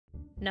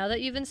Now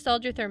that you've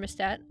installed your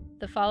thermostat,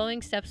 the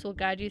following steps will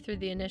guide you through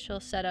the initial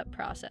setup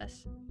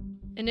process.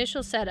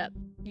 Initial setup,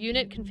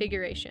 unit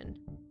configuration.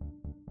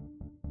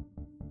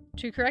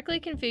 To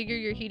correctly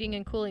configure your heating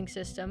and cooling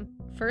system,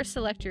 first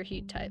select your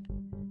heat type.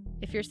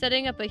 If you're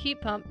setting up a heat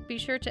pump, be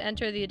sure to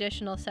enter the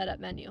additional setup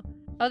menu.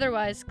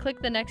 Otherwise,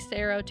 click the next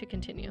arrow to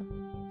continue.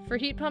 For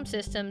heat pump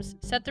systems,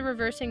 set the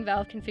reversing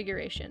valve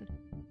configuration.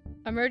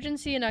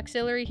 Emergency and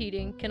auxiliary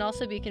heating can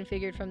also be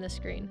configured from this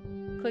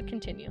screen. Click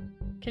Continue.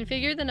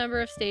 Configure the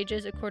number of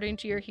stages according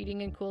to your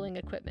heating and cooling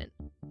equipment.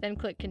 Then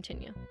click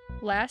Continue.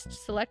 Last,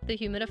 select the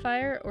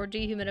humidifier or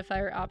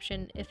dehumidifier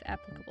option if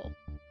applicable.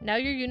 Now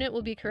your unit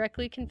will be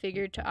correctly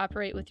configured to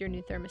operate with your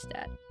new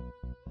thermostat.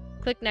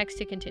 Click Next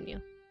to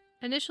continue.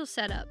 Initial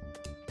setup,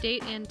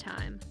 date and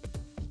time.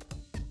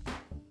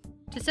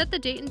 To set the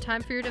date and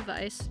time for your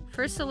device,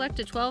 first select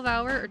a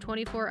 12-hour or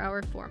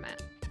 24-hour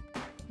format.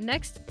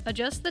 Next,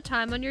 adjust the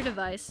time on your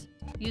device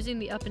using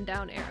the up and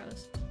down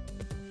arrows.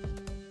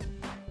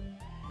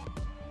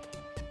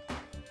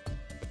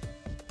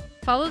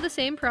 Follow the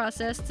same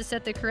process to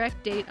set the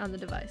correct date on the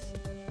device.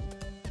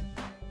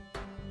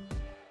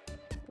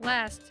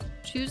 Last,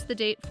 choose the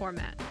date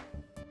format.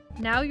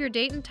 Now your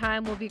date and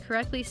time will be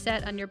correctly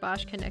set on your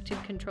Bosch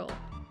Connected Control.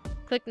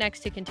 Click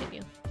Next to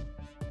continue.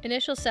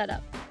 Initial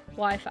setup,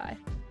 Wi-Fi.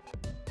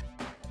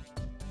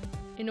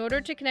 In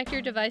order to connect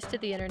your device to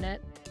the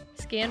internet,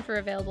 scan for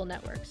available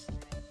networks.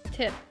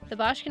 Tip: the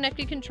Bosch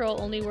Connected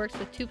Control only works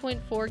with 2.4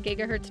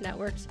 GHz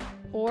networks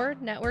or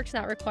networks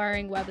not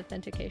requiring web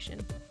authentication.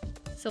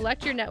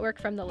 Select your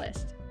network from the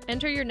list.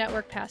 Enter your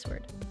network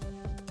password.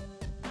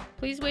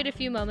 Please wait a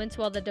few moments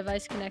while the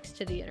device connects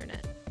to the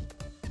internet.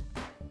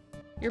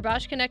 Your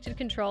Bosch Connected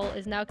Control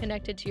is now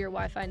connected to your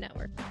Wi-Fi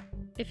network.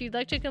 If you'd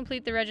like to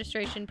complete the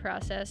registration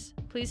process,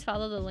 please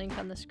follow the link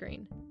on the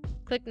screen.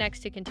 Click Next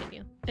to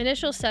continue.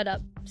 Initial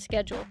setup,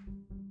 schedule.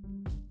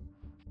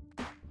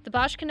 The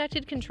Bosch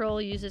Connected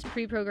Control uses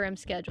pre-programmed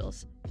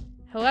schedules.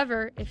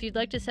 However, if you'd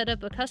like to set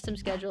up a custom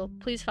schedule,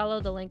 please follow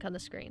the link on the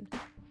screen.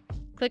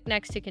 Click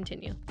Next to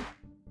continue.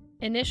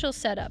 Initial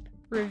setup,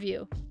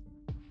 review.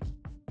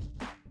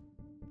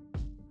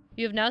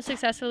 You have now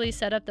successfully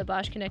set up the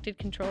Bosch Connected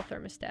Control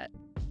thermostat.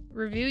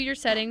 Review your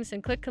settings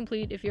and click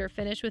Complete if you are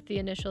finished with the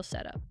initial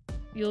setup.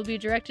 You will be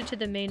directed to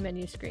the main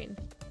menu screen.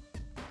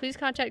 Please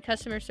contact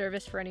customer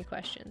service for any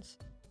questions.